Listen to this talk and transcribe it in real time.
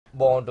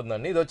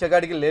బాగుంటుందండి. ఇది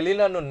వచ్చేకాడికి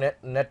లెలిన్ and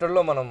netted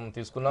లో మనం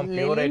తీసుకున్నాం.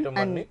 ప్యూర్ ఐటమ్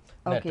అండి.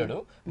 నెట్టెడ్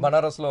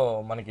బనారస్ లో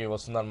మనకి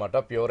వస్తుంది అనమాట.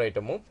 Pure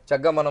item.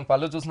 చక్కగా మనం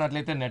పళ్ళు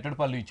చూసినట్లయితే నెట్టెడ్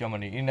పళ్ళు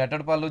ఇచ్చామండి. ఈ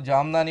నెట్టెడ్ పళ్ళు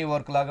జామ్దాని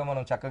వర్క్ లాగా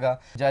మనం చక్కగా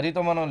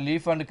జరీతో మనం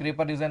లీఫ్ అండ్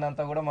క్రీపర్ డిజైన్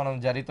అంతా కూడా మనం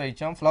జరీతో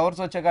ఇచ్చాం.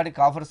 Flowers వచ్చేకాడికి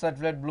copper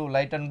certificate blue,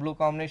 light and blue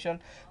combination,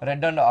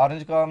 red and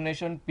orange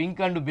combination,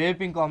 pink and baby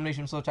pink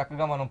combination. So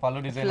చక్కగా మనం పళ్ళు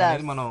డిజైన్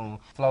అనేది మనం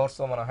ఫ్లవర్స్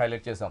తో మనం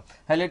హైలైట్ చేసాం.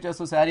 హైలైట్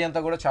చేస్తూ శారీ అంతా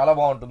కూడా చాలా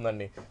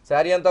బాగుంటుందండి.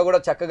 శారీ అంతా కూడా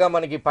చక్కగా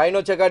మనకి పైన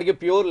వచ్చేకాడికి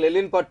ప్యూర్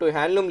లెలిన్ పట్టు,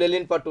 హ్యాండ్లూమ్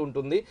లెలిన్ పట్టు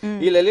ఉంటుంది.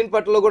 ఈ లెలిన్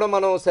పట్టులో కూడా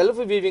మనం సెల్ఫ్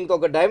వీవింగ్ తో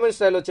ఒక డైమండ్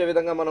స్టైల్ వచ్చే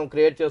విధంగా మనం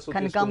క్రియేట్ చేస్తూ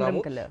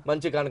తీసుకున్నాము.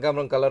 మంచి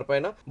కనకాంబరం కలర్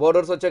పైన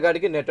బోర్డర్స్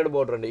వచ్చేకాడికి నెట్టెడ్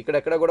బోర్డర్ అండి. ఇక్కడ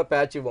ఎక్కడ కూడా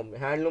ప్యాచ్ ఇవ్వం,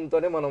 హ్యాండ్లూమ్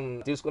తోనే మనం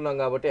తీసుకున్నాం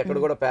కాబట్టి ఎక్కడ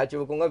కూడా ప్యాచ్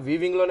ఇవ్వకుండా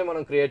వీవింగ్ లోనే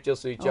మనం క్రియేట్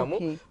చేస్తూ ఇచ్చాము.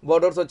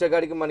 బోర్డర్స్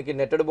వచ్చేకాడికి మనకి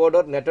నెట్టెడ్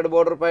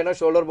బోర్డర్ పైన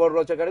షోల్డర్ బోర్డర్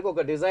వచ్చేకాడికి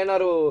ఒక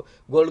designer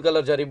gold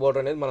colour zari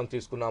border అనేది మనం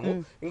తీసుకున్నాము.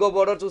 ఇంకో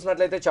బోర్డర్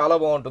చూసినట్లయితే చాలా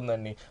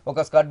బాగుంటుందండి.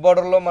 ఒక స్కర్ట్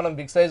బోర్డర్ లో మనం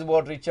బిగ్ సైజ్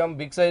బోర్డర్ ఇచ్చాం.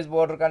 బిగ్ సైజ్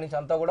బోర్డర్ కానీ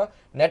అంతా కూడా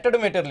నెట్టెడ్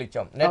మెటీరియల్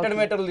ఇచ్చాం. నెట్టెడ్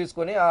మెటీరియల్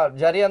తీసుకుని ఆ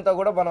జరీ అంతా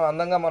కూడా మనం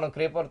అందంగా మనం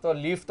క్రేపర్ తో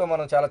లీఫ్ తో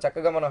మనం చాలా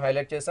చక్కగా మనం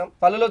హైలైట్ చేసాం.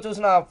 పళ్ళులో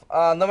చూసిన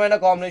అందమైన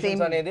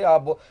కాంబినేషన్స్ అనేది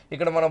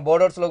ఇక్కడ మన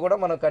బోర్డర్స్ లో కూడా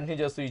మనం కంటిన్యూ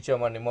చేస్తూ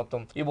ఇచ్చామండి.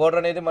 మొత్తం ఈ బోర్డర్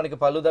అనేది మనకి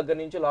పళ్ళు దగ్గర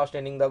నుంచి లాస్ట్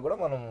ఎండింగ్ దాకా కూడా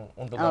మనం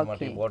ఉంటుంది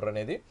అన్నమాట. ఈ బోర్డర్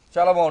అనేది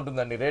చాలా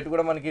బాగుంటుందండి. రేట్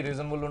కూడా మనకి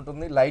రీజనబుల్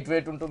ఉంటుంది, లైట్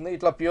వెయిట్ ఉంటుంది.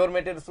 ఇట్లా ప్యూర్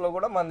మెటీరియల్స్ లో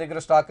కూడా మన దగ్గర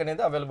స్టాక్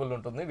అనేది అవైలబుల్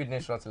ఉంటుంది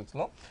విఘ్నేశ్వర సిల్క్స్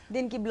లో.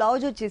 దీనికి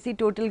బ్లౌజ్ వచ్చేసి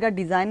టోటల్ గా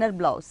డిజైనర్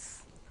బ్లౌజ్.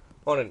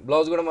 అవునండి.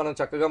 బ్లౌజ్ కూడా మనం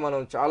చక్కగా మనం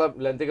చాలా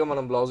లెంత్ గా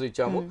మనం బ్లౌజ్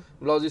ఇచ్చాము.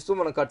 బ్లౌజ్ ఇస్తూ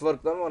మనం కట్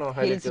వర్క్ తో మనం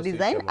హైలైట్ చేసి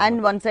design and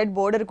one side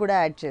border కూడా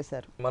యాడ్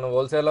చేశారు. మనం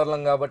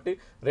హోల్సేలర్లం కాబట్టి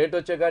రేట్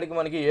వచ్చేకాడికి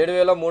మనకి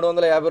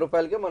 7,350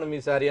 రూపాయలకే మనం ఈ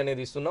శారీ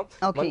అనేది ఇస్తున్నాం.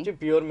 మంచి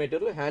ప్యూర్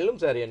మెటీరియల్ హ్యాండ్లూమ్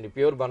శారీ అండి.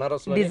 ప్యూర్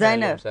బనారస్ లో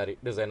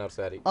డిజైనర్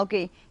శారీ.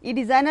 ఓకే, ఈ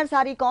డిజైనర్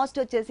శారీ కాస్ట్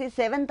వచ్చేసి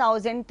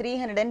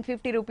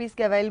 7,350 రూపీస్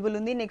కి అవైలబుల్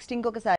ఉంది. నెక్స్ట్ ఇంకొక